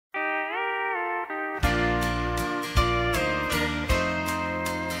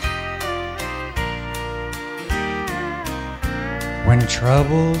When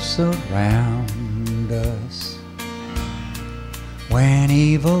troubles surround us, when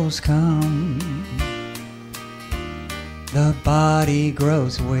evils come, the body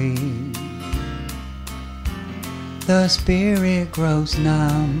grows weak, the spirit grows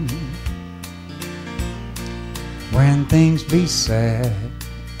numb. When things beset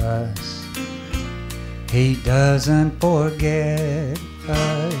us, He doesn't forget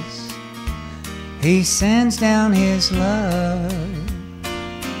us. He sends down His love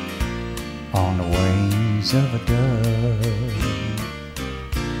on the wings of a dove,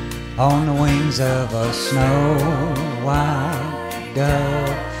 on the wings of a snow-white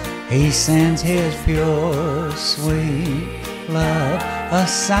dove. He sends His pure, sweet love, a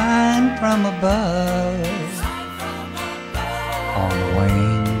sign from above, on the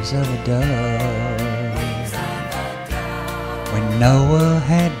wings of a dove. When Noah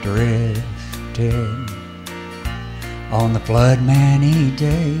had drifted on the flood many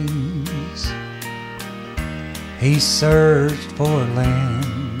days, he searched for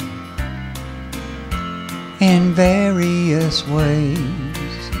land in various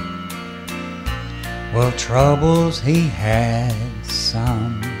ways. Well, troubles he had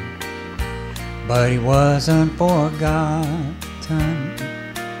some, but he wasn't forgotten.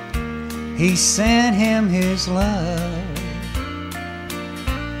 He sent him His love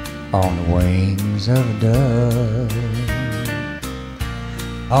on the wings of a dove,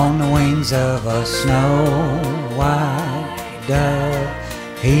 on the wings of a snow-white dove.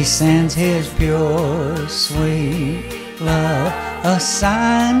 He sends His pure, sweet love, a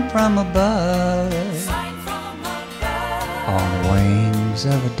sign from above, on the wings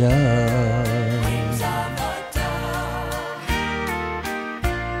of a dove.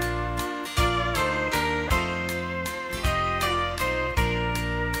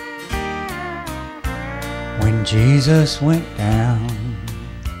 When Jesus went down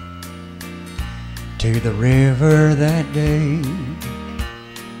to the river that day,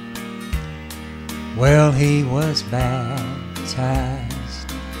 well, He was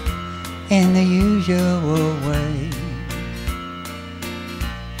baptized in the usual way.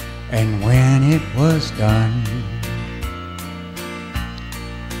 And when it was done,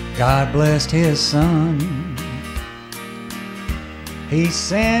 God blessed His Son. He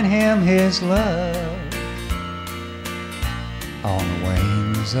sent Him His love on the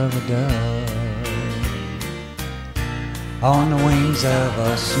wings of a dove, on the wings of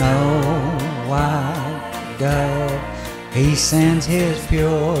a snow-white dove. He sends His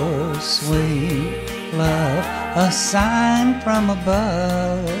pure, sweet love, a sign from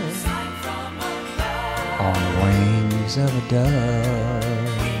above, on the wings of a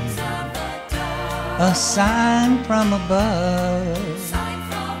dove, a sign from above,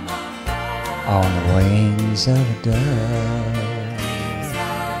 on the wings of a dove.